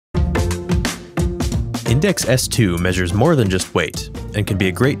Index S2 measures more than just weight and can be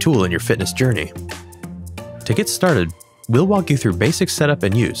a great tool in your fitness journey. To get started, we'll walk you through basic setup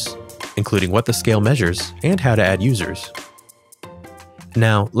and use, including what the scale measures and how to add users.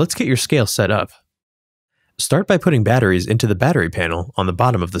 Now, let's get your scale set up. Start by putting batteries into the battery panel on the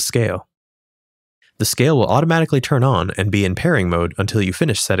bottom of the scale. The scale will automatically turn on and be in pairing mode until you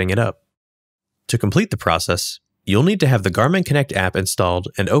finish setting it up. To complete the process, you'll need to have the Garmin Connect app installed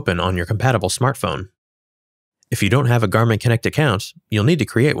and open on your compatible smartphone. If you don't have a Garmin Connect account, you'll need to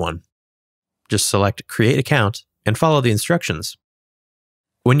create one. Just select Create Account and follow the instructions.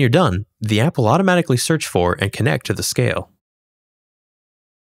 When you're done, the app will automatically search for and connect to the scale.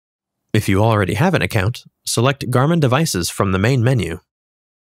 If you already have an account, select Garmin Devices from the main menu.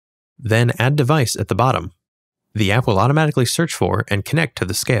 Then Add Device at the bottom. The app will automatically search for and connect to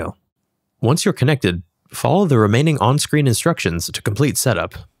the scale. Once you're connected, follow the remaining on-screen instructions to complete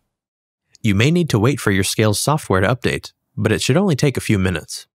setup. You may need to wait for your scale's software to update, but it should only take a few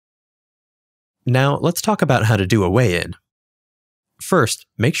minutes. Now, let's talk about how to do a weigh-in. First,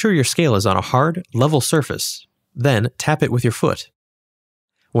 make sure your scale is on a hard, level surface. Then, tap it with your foot.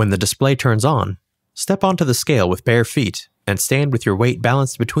 When the display turns on, step onto the scale with bare feet and stand with your weight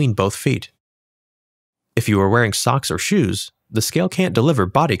balanced between both feet. If you are wearing socks or shoes, the scale can't deliver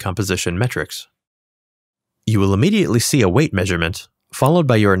body composition metrics. You will immediately see a weight measurement, followed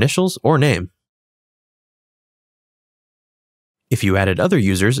by your initials or name. If you added other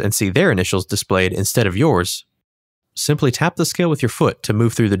users and see their initials displayed instead of yours, simply tap the scale with your foot to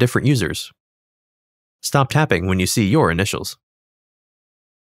move through the different users. Stop tapping when you see your initials.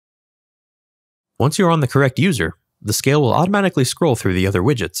 Once you're on the correct user, the scale will automatically scroll through the other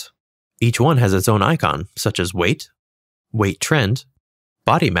widgets. Each one has its own icon, such as weight, weight trend,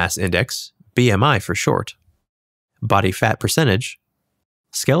 body mass index, BMI for short, body fat percentage,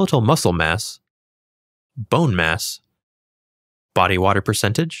 skeletal muscle mass, bone mass, body water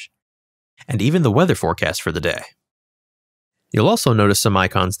percentage, and even the weather forecast for the day. You'll also notice some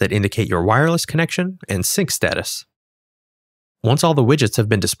icons that indicate your wireless connection and sync status. Once all the widgets have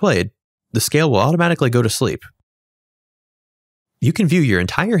been displayed, the scale will automatically go to sleep. You can view your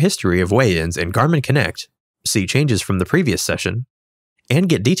entire history of weigh-ins in Garmin Connect, see changes from the previous session, and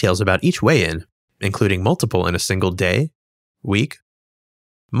get details about each weigh-in, including multiple in a single day, week,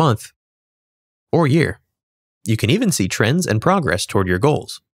 month, or year. You can even see trends and progress toward your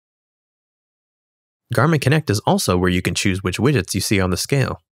goals. Garmin Connect is also where you can choose which widgets you see on the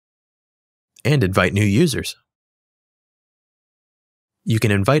scale, and invite new users. You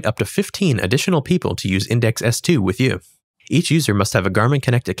can invite up to 15 additional people to use Index S2 with you. Each user must have a Garmin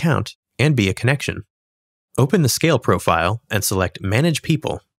Connect account and be a connection. Open the scale profile and select Manage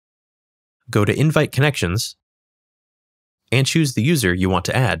People. Go to Invite Connections and choose the user you want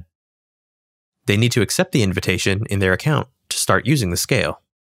to add. They need to accept the invitation in their account to start using the scale.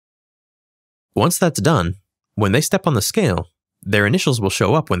 Once that's done, when they step on the scale, their initials will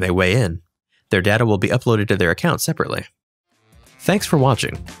show up when they weigh in. Their data will be uploaded to their account separately. Thanks for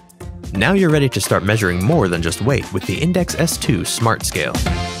watching. Now you're ready to start measuring more than just weight with the Index S2 Smart Scale.